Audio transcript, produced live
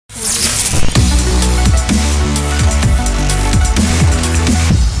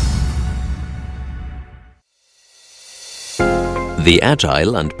The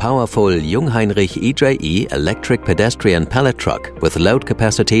agile and powerful Jungheinrich EJE electric pedestrian pallet truck with load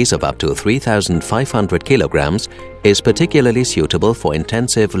capacities of up to 3,500 kilograms is particularly suitable for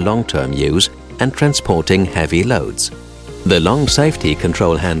intensive long-term use and transporting heavy loads. The long safety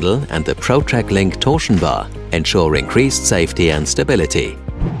control handle and the ProTrack Link torsion bar ensure increased safety and stability.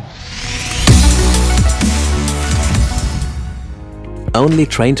 Only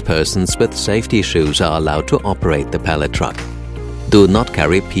trained persons with safety shoes are allowed to operate the pallet truck. Do not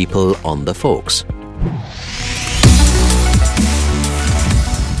carry people on the forks.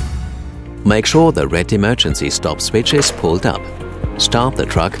 Make sure the red emergency stop switch is pulled up. Start the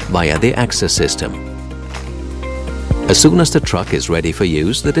truck via the access system. As soon as the truck is ready for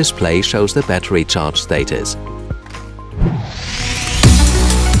use, the display shows the battery charge status.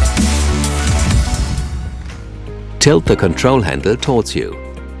 Tilt the control handle towards you.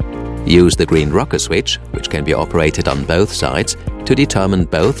 Use the green rocker switch, which can be operated on both sides, to determine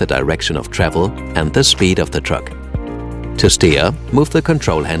both the direction of travel and the speed of the truck. To steer, move the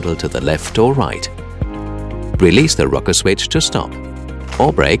control handle to the left or right. Release the rocker switch to stop,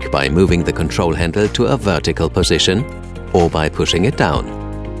 or brake by moving the control handle to a vertical position or by pushing it down.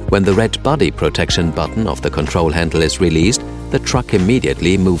 When the red body protection button of the control handle is released, the truck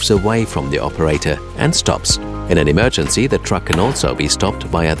immediately moves away from the operator and stops. In an emergency, the truck can also be stopped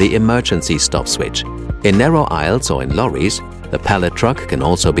via the emergency stop switch. In narrow aisles or in lorries, the pallet truck can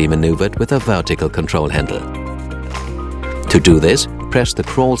also be maneuvered with a vertical control handle. To do this, press the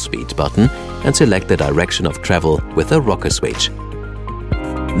crawl speed button and select the direction of travel with the rocker switch.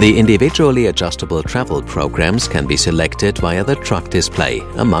 The individually adjustable travel programs can be selected via the truck display,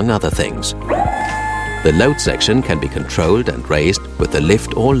 among other things. The load section can be controlled and raised with the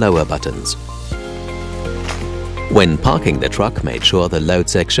lift or lower buttons. When parking the truck, make sure the load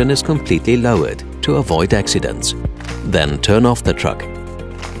section is completely lowered to avoid accidents. Then turn off the truck.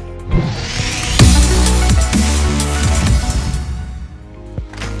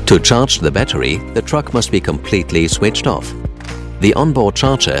 To charge the battery, the truck must be completely switched off. The onboard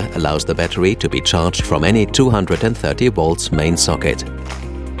charger allows the battery to be charged from any 230 volts main socket.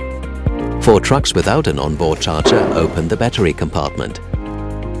 For trucks without an onboard charger, open the battery compartment.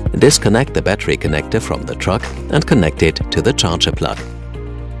 Disconnect the battery connector from the truck and connect it to the charger plug.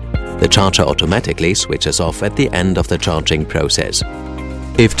 The charger automatically switches off at the end of the charging process.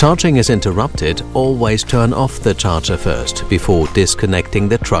 If charging is interrupted, always turn off the charger first before disconnecting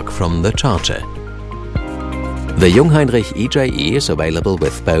the truck from the charger. The Jungheinrich EJE is available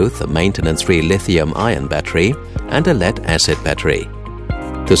with both a maintenance-free lithium-ion battery and a lead-acid battery.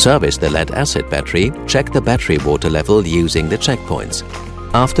 To service the lead-acid battery, check the battery water level using the checkpoints.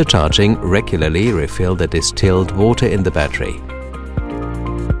 After charging, regularly refill the distilled water in the battery.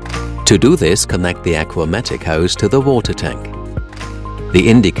 To do this, connect the aquamatic hose to the water tank. The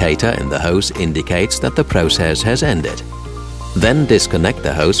indicator in the hose indicates that the process has ended. Then disconnect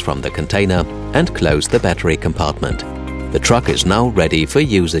the hose from the container and close the battery compartment. The truck is now ready for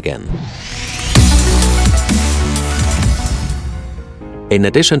use again. In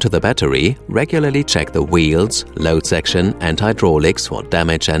addition to the battery, regularly check the wheels, load section and hydraulics for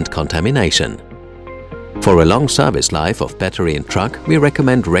damage and contamination. For a long service life of battery in truck, we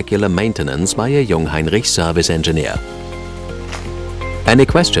recommend regular maintenance by a Jungheinrich service engineer. Any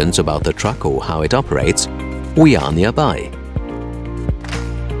questions about the truck or how it operates? We are nearby.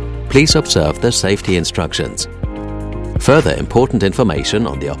 Please observe the safety instructions. Further important information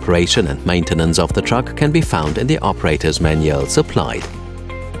on the operation and maintenance of the truck can be found in the operator's manual supplied.